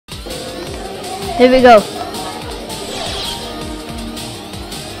Here we go.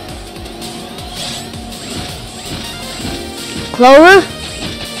 Clover?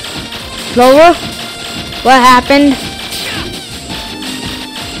 Clover? What happened?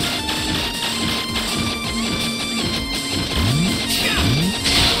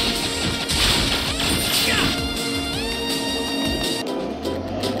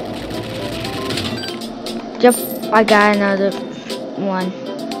 Yep, I got another one.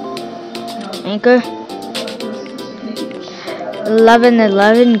 Anchor.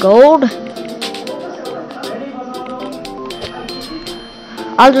 11 gold.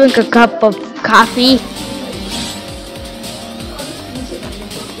 I'll drink a cup of coffee.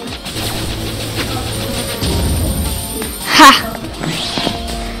 Ha!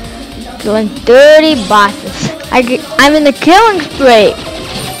 Doing 30 bosses. I'm in the killing spree.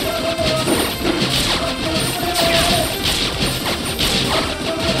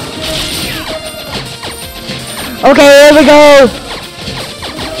 Okay, here we go.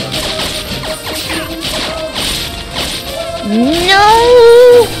 No!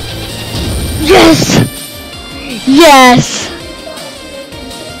 Yes! Yes!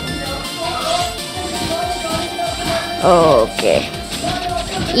 Okay.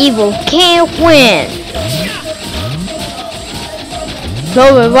 Evil can't win.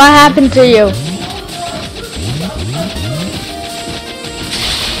 Clover, what happened to you?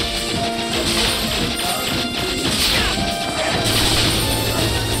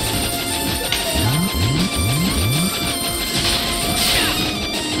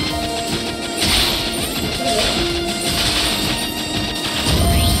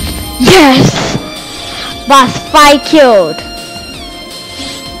 Yes! Boss fight killed.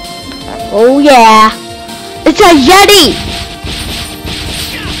 Oh yeah. It's a Yeti!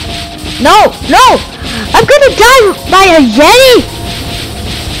 No! No! I'm gonna die by a Yeti!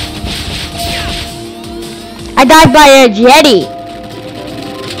 I died by a Yeti.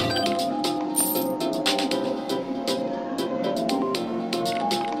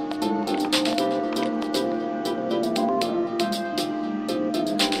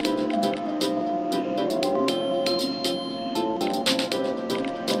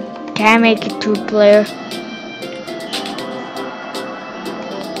 Can I make it 2-player?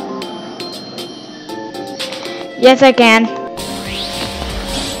 Yes, I can.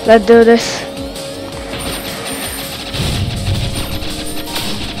 Let's do this.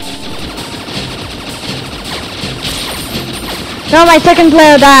 No, my second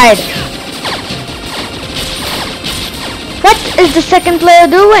player died. What is the second player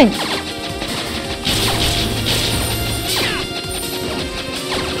doing?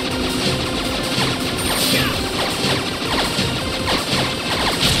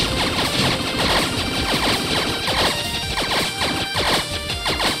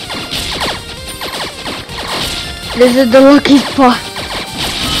 This is the lucky spot.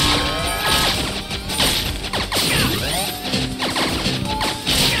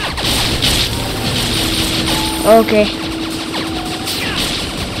 Okay.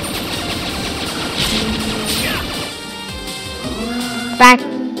 Back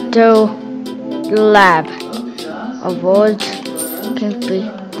to the lab. Avoid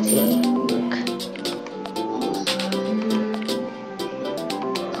competing.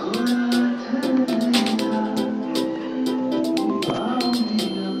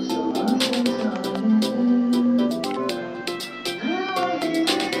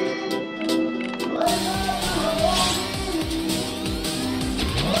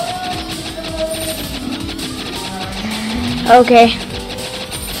 Okay.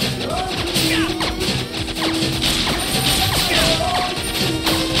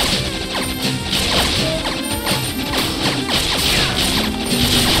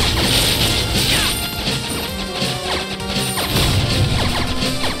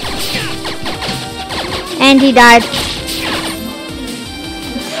 And he died.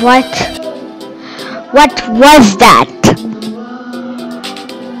 What? What was that?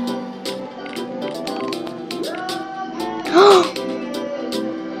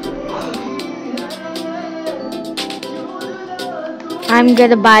 I'm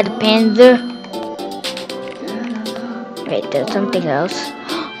gonna buy the Panzer. Wait, there's something else.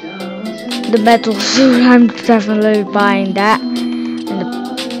 The metal suit, I'm definitely buying that. And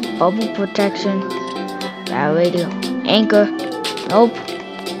the bubble protection. That radio. Anchor. Nope.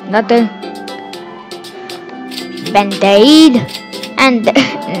 Nothing. Band-aid. And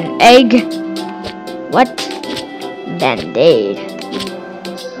an egg. What? Band-aid.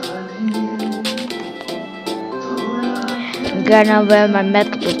 I'm gonna wear my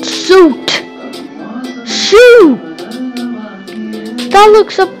metal suit. Shoot! That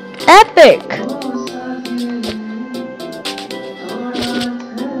looks so epic.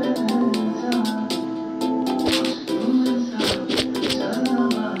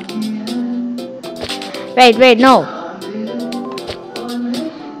 Wait, no.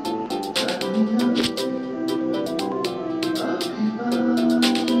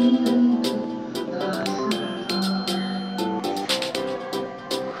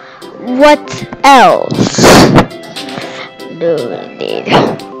 What else do we need?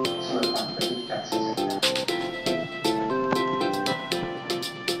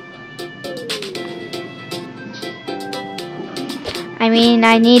 I mean,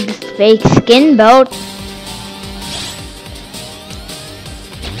 I need this fake skin belt.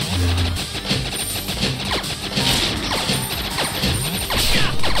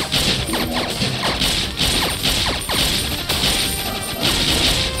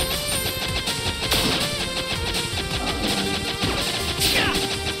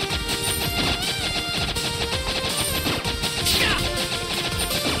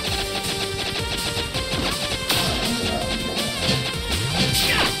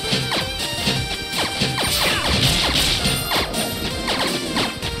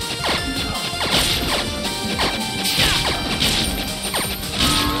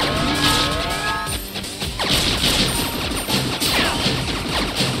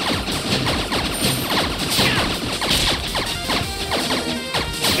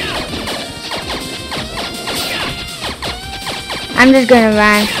 I'm just gonna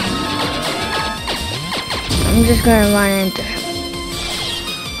run. I'm just gonna run into him.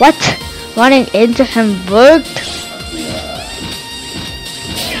 What? Running into him worked?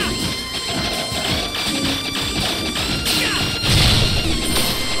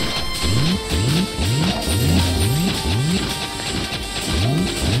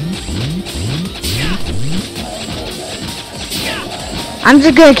 I'm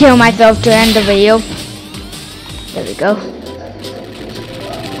just gonna kill myself to end the video. There we go.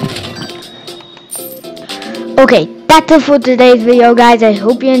 Okay, that's it for today's video, guys. I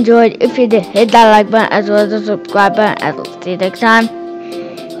hope you enjoyed. If you did, hit that like button as well as the subscribe button. And I'll see you next time.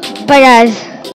 Bye, guys.